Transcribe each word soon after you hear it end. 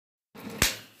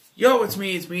Yo, it's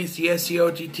me, it's the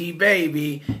SCOGT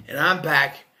baby, and I'm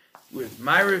back with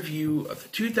my review of the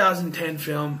 2010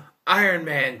 film Iron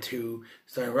Man 2,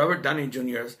 starring Robert Downey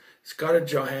Jr., Scarlett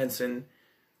Johansson,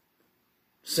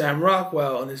 Sam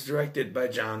Rockwell, and is directed by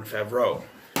Jon Favreau.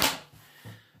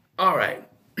 Alright,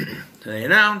 so they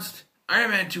announced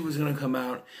Iron Man 2 was going to come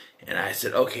out, and I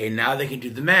said, okay, now they can do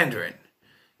the Mandarin,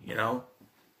 you know?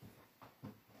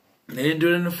 They didn't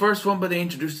do it in the first one, but they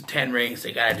introduced the 10 rings,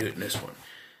 they gotta do it in this one.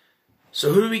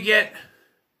 So who do we get?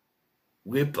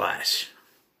 Whiplash.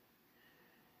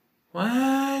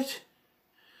 What?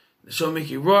 They show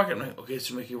Mickey Rourke. I'm like, okay,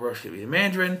 so Mickey Rourke's gonna be the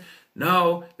Mandarin.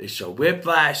 No, they show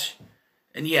Whiplash.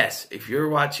 And yes, if you're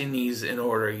watching these in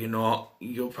order, you know,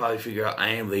 you'll probably figure out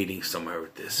I am leading somewhere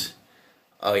with this.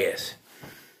 Oh, yes.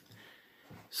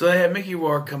 So they have Mickey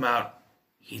Rourke come out.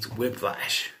 He's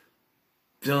Whiplash.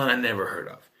 Villain I never heard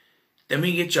of. Then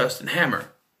we get Justin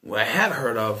Hammer, who I have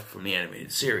heard of from the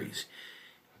animated series.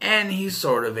 And he's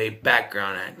sort of a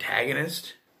background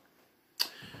antagonist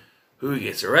who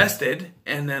gets arrested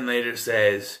and then later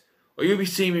says, "Oh, you'll be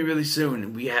seeing me really soon."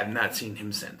 And we have not seen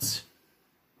him since.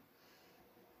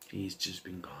 He's just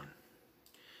been gone.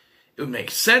 It would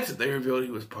make sense if they revealed he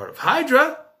was part of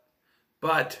Hydra,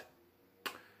 but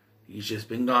he's just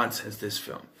been gone since this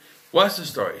film. What's the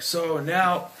story? So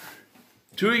now,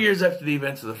 2 years after the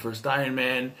events of the first Iron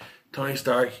Man, Tony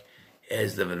Stark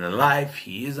is living a life.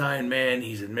 He is Iron Man.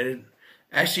 He's admitted.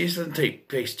 Actually, it doesn't take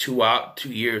place 2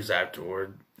 years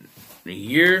afterward. A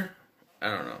year?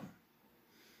 I don't know.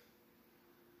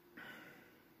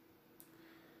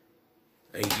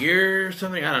 A year or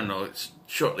something? I don't know. It's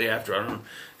shortly after. I don't know.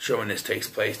 Sure when this takes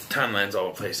place. The timeline's all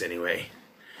over the place anyway.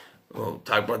 We'll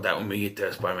talk about that when we get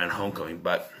to Spider-Man Homecoming.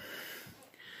 But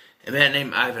a man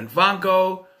named Ivan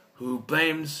Vanko, who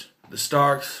blames the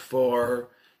Starks for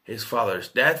his father's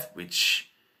death, which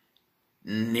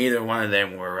neither one of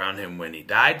them were around him when he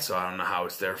died, so I don't know how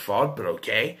it's their fault, but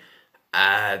okay.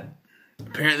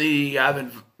 Apparently,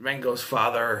 Ivan Vanko's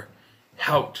father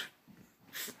helped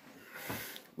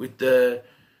with the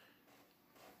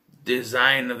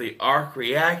design of the arc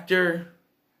reactor,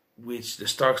 which the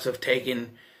Starks have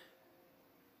taken,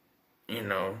 you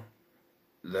know,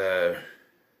 the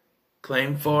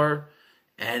claim for.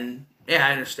 And yeah,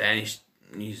 I understand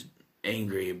he's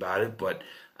angry about it, but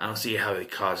I don't see how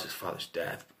it caused his father's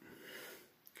death.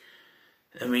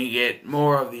 And we get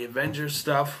more of the Avengers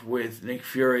stuff with Nick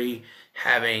Fury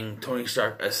having Tony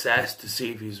Stark assess to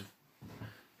see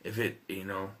if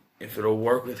it'll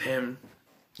work with him.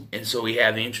 And so we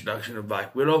have the introduction of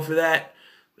Black Widow for that.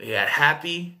 We got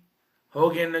Happy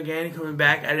Hogan again coming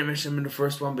back. I didn't mention him in the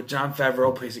first one, but Jon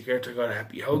Favreau plays a character called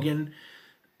Happy Hogan.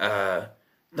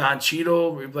 Don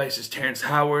Cheadle replaces Terrence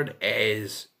Howard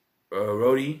as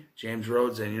Rhodey, James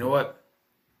Rhodes, and you know what?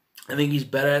 I think he's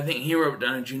better. I think he and Robert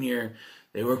Downey Jr.,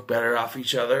 they work better off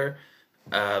each other.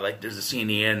 Like there's a scene in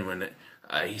the end when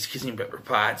he's kissing Pepper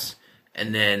Potts,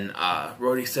 and then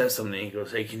Rhodey says something. He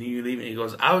goes, "Hey, can you leave?" And he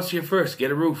goes, "I was here first. Get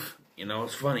a roof." You know,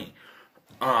 it's funny.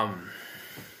 And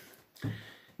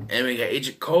we got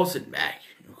Agent Coulson back,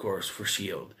 of course, for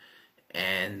S.H.I.E.L.D.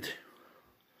 And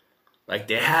like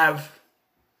they have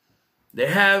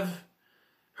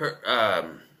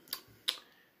her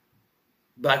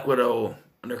Black Widow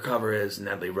undercover as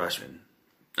Natalie Rushman.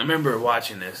 I remember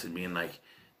watching this and being like,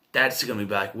 that's going to be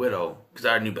Black Widow. Because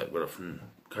I knew Black Widow from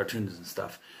cartoons and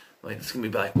stuff. Like, it's going to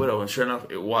be Black Widow. And sure enough,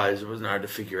 it was. It wasn't hard to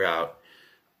figure out.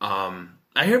 I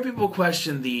hear people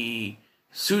question the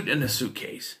suit in the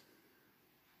suitcase.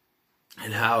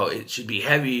 And how it should be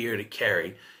heavier to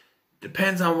carry.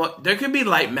 Depends on what... There could be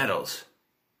light metals.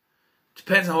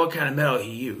 Depends on what kind of metal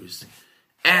he used.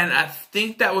 And I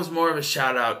think that was more of a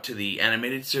shout out to the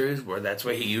animated series, where that's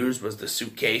what he used was the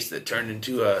suitcase that turned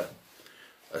into a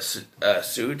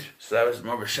suit. So that was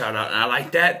more of a shout out, and I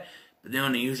like that. But they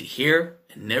only use it here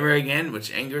and never again,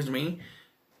 which angers me.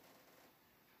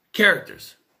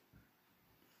 Characters.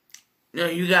 You know,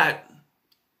 you got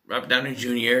Robert Downey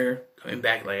Jr. coming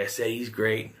back. Like I said, he's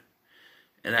great.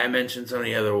 And I mentioned some of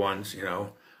the other ones. You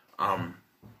know,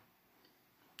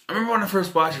 I remember when I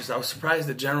first watched this, I was surprised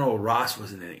that General Ross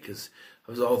wasn't in it, because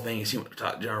it was the whole thing. You see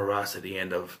General Ross at the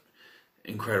end of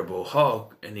Incredible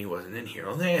Hulk, and he wasn't in here.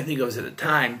 The only thing I think of was at the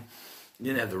time, he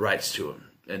didn't have the rights to him.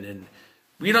 And then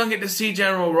we don't get to see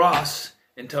General Ross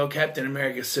until Captain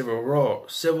America Civil War,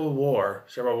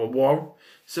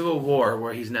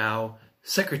 where he's now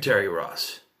Secretary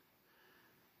Ross.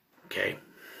 Okay.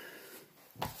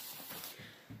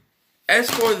 As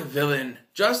for the villain,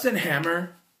 Justin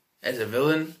Hammer as a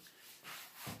villain,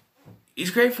 he's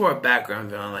great for a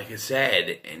background villain, like I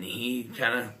said, and he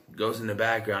kind of goes in the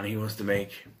background. He wants to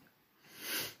make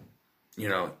you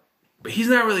know, but he's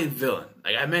not really a villain.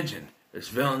 Like I mentioned, there's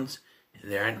villains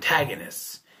and there are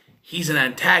antagonists. He's an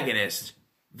antagonist.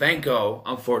 Vanko,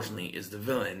 unfortunately, is the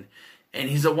villain. And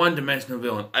he's a one-dimensional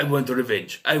villain. I want the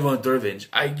revenge. I want the revenge.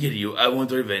 I get you. I want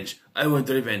the revenge. I want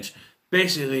the revenge.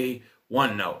 Basically,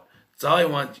 one note. That's all he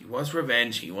wants. He wants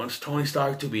revenge. He wants Tony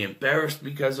Stark to be embarrassed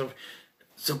because of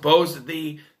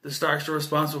supposedly the Starks are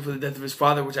responsible for the death of his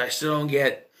father, which I still don't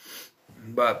get.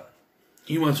 But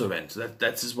he wants revenge.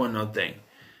 That's his one-note thing.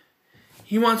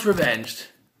 He wants revenge.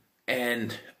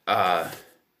 And, I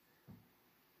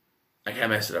kind of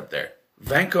messed it up there.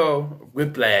 Vanko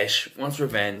Whiplash wants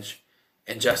revenge,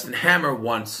 and Justin Hammer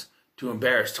wants to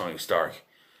embarrass Tony Stark.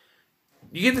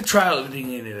 You get the trial at the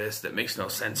beginning of this that makes no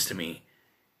sense to me.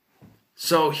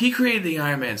 So he created the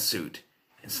Iron Man suit,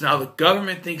 and so now the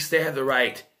government thinks they have the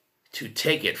right to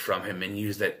take it from him and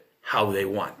use it how they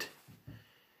want.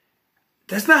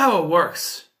 That's not how it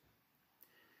works.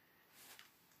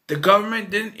 The government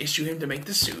didn't issue him to make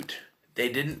the suit. They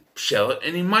didn't shell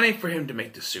any money for him to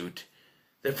make the suit.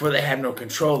 Therefore, they have no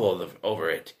control over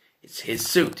it. It's his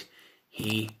suit.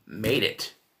 He made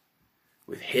it.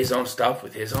 With his own stuff,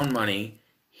 with his own money,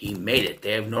 he made it.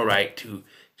 They have no right to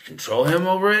control him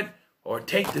over it, or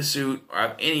take the suit, or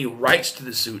have any rights to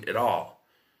the suit at all.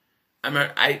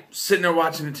 I sitting there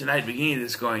watching it tonight, beginning of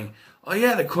this, going, oh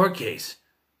yeah, the court case.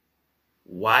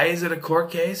 Why is it a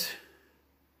court case?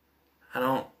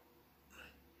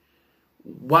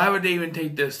 Why would they even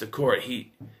take this to court?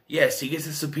 Yes, he gets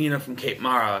a subpoena from Cape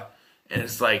Mara, and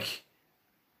it's like,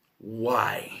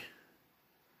 why?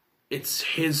 It's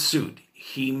his suit.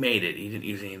 He made it. He didn't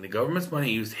use any of the government's money.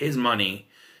 He used his money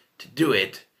to do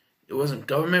it. It wasn't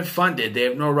government funded. They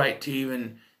have no right to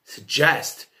even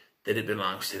suggest that it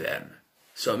belongs to them.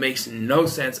 So it makes no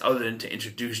sense other than to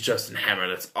introduce Justin Hammer.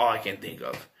 That's all I can think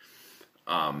of.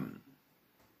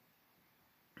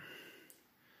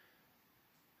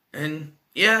 And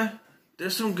yeah,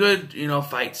 there's some good,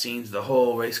 fight scenes. The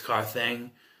whole race car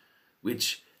thing,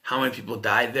 which how many people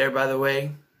died there, by the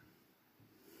way.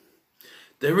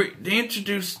 They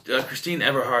introduced Christine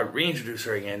Everhart, reintroduced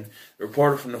her again, the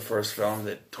reporter from the first film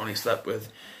that Tony slept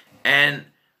with, and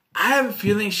I have a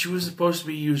feeling she was supposed to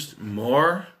be used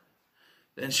more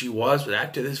than she was, but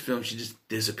after this film, she just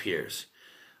disappears.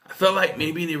 I felt like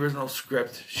maybe in the original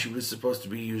script, she was supposed to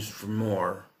be used for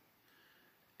more,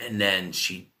 and then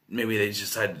maybe they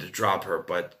decided to drop her,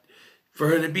 but for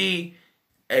her to be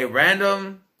a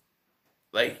random,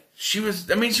 she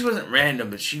wasn't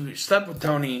random, but she slept with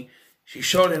Tony, she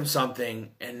showed him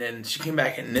something, and then she came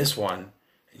back in this one,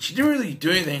 and she didn't really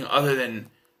do anything other than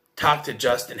talk to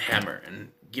Justin Hammer and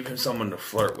give him someone to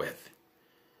flirt with.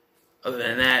 Other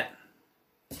than that,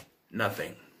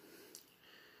 nothing.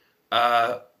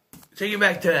 Taking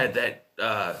back to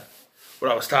that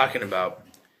what I was talking about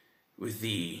with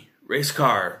the race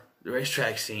car, the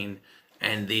racetrack scene,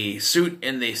 and the suit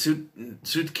in the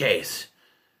suitcase.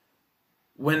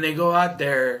 When they go out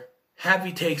there,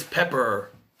 Happy takes Pepper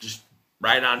just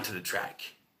right onto the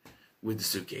track with the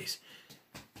suitcase.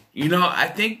 I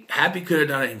think Happy could have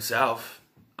done it himself.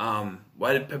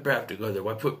 Why did Pepper have to go there?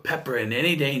 Why put Pepper in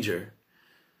any danger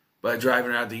by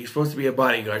driving out there? You're supposed to be a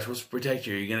bodyguard, you're supposed to protect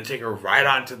her. You're going to take her right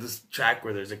onto this track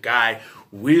where there's a guy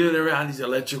wheeling around these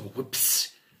electric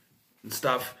whips and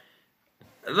stuff.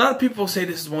 A lot of people say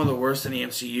this is one of the worst in the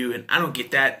MCU, and I don't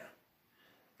get that.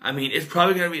 It's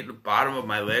probably going to be at the bottom of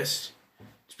my list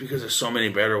just because there's so many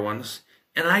better ones.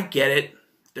 And I get it.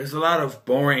 There's a lot of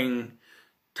boring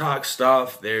talk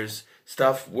stuff. There's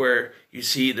stuff where you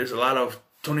see there's a lot of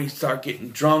Tony Stark getting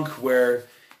drunk where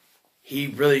he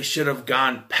really should have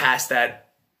gone past that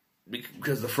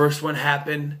because the first one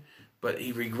happened, but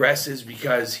he regresses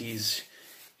because he's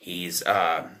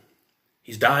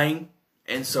dying,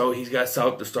 and so he's got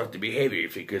self-destructive behavior. He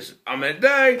figures, I'm going to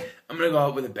die, I'm going to go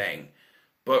out with a bang.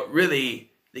 But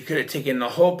really, they could have taken the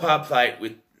whole plot point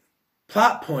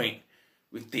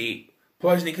with the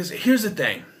poisoning. Because here's the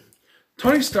thing.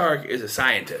 Tony Stark is a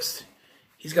scientist.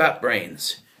 He's got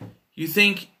brains. You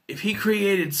think if he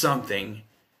created something,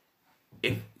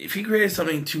 if he created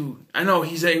something I know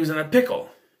he said he was in a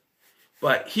pickle,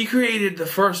 but he created the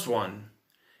first one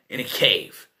in a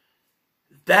cave.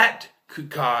 That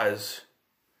could cause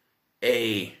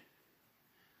a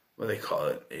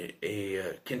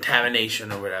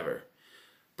contamination or whatever.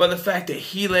 But the fact that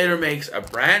he later makes a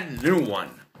brand new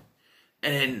one,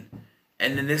 and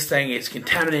then this thing is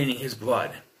contaminating his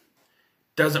blood,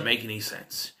 doesn't make any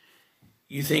sense.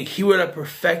 You think he would have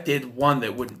perfected one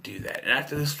that wouldn't do that. And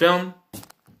after this film,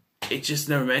 it's just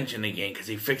never mentioned again because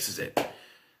he fixes it.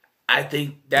 I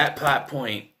think that plot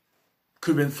point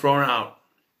could have been thrown out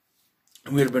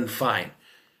and we would have been fine.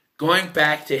 going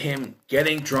back to him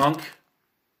getting drunk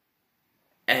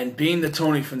and being the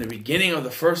Tony from the beginning of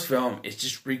the first film is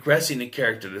just regressing the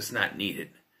character that's not needed.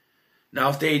 Now,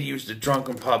 if they had used the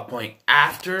drunken plot point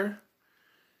after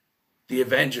the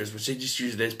Avengers, which they just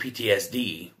used it as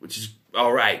PTSD, which is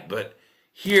alright, but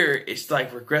here it's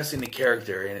like regressing the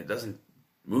character and it doesn't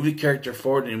move the character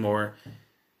forward anymore.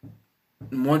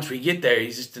 And once we get there,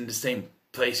 he's just in the same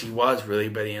place he was really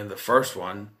by the end of the first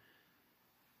one.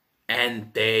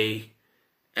 And this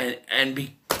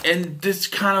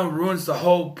kind of ruins the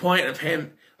whole point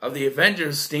of the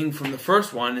Avengers thing from the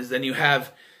first one, is then you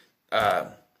have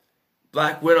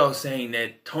Black Widow saying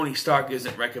that Tony Stark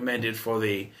isn't recommended for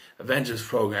the Avengers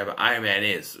program, but Iron Man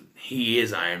is. He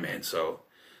is Iron Man,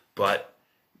 but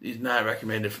he's not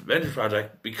recommended for the Avengers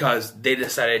project because they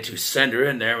decided to send her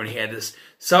in there when he had this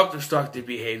self-destructive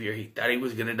behavior. He thought he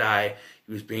was going to die.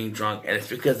 He was being drunk, and it's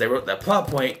because they wrote that plot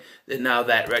point that now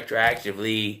that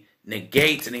retroactively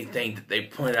negates anything that they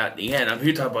pointed out in the end. I'm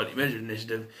here talking about the Avengers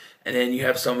Initiative, and then you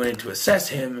have someone in to assess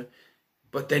him,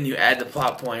 but then you add the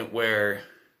plot point where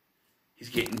he's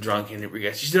getting drunk and it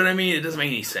regrets. You see what I mean? It doesn't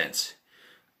make any sense.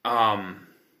 Other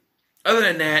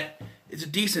than that, it's a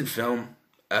decent film.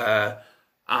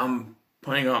 I'm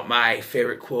pointing out my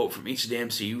favorite quote from each of the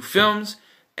MCU films,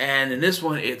 and in this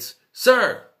one, it's,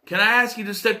 "Sir, can I ask you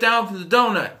to step down from the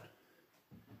donut?"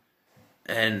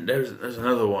 And there's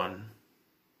another one.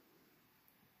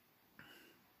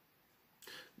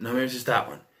 No, maybe it's just that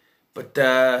one. But,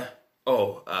 I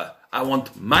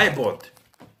want my boat.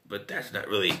 But that's not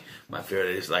really my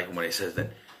favorite. I just like when he says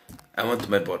that. I want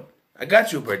my boat. I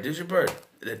got you a bird. There's your bird.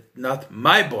 That's not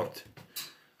my boat.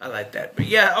 I like that. But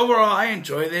yeah, overall, I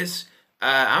enjoy this.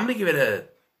 I'm going to give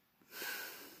it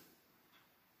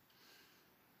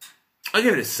I'll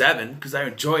give it a 7 because I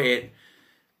enjoy it.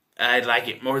 I'd like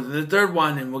it more than the third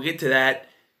one, and we'll get to that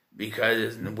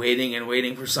because I'm waiting and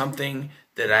waiting for something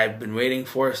that I've been waiting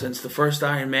for since the first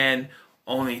Iron Man,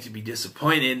 only to be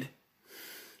disappointed.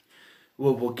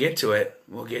 We'll get to it.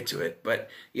 We'll get to it. But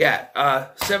yeah,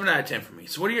 7 out of 10 for me.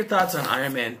 So what are your thoughts on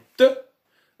Iron Man 2?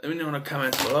 Let me know in the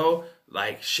comments below.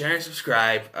 Like, share, and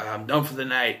subscribe. I'm done for the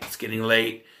night. It's getting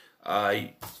late.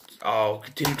 I'll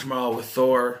continue tomorrow with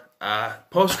Thor.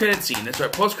 Post-credit scene. That's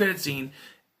right, post-credit scene.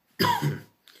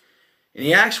 In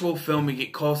the actual film, we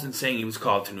get Coulson saying he was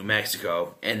called to New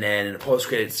Mexico. And then in the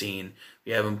post-credit scene,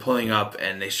 we have him pulling up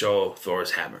and they show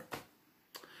Thor's hammer.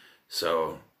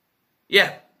 So,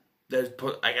 yeah.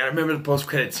 I gotta remember the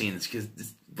post-credit scenes because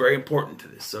it's very important to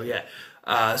this. So, yeah.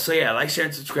 Like, share,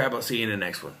 and subscribe. I'll see you in the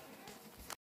next one.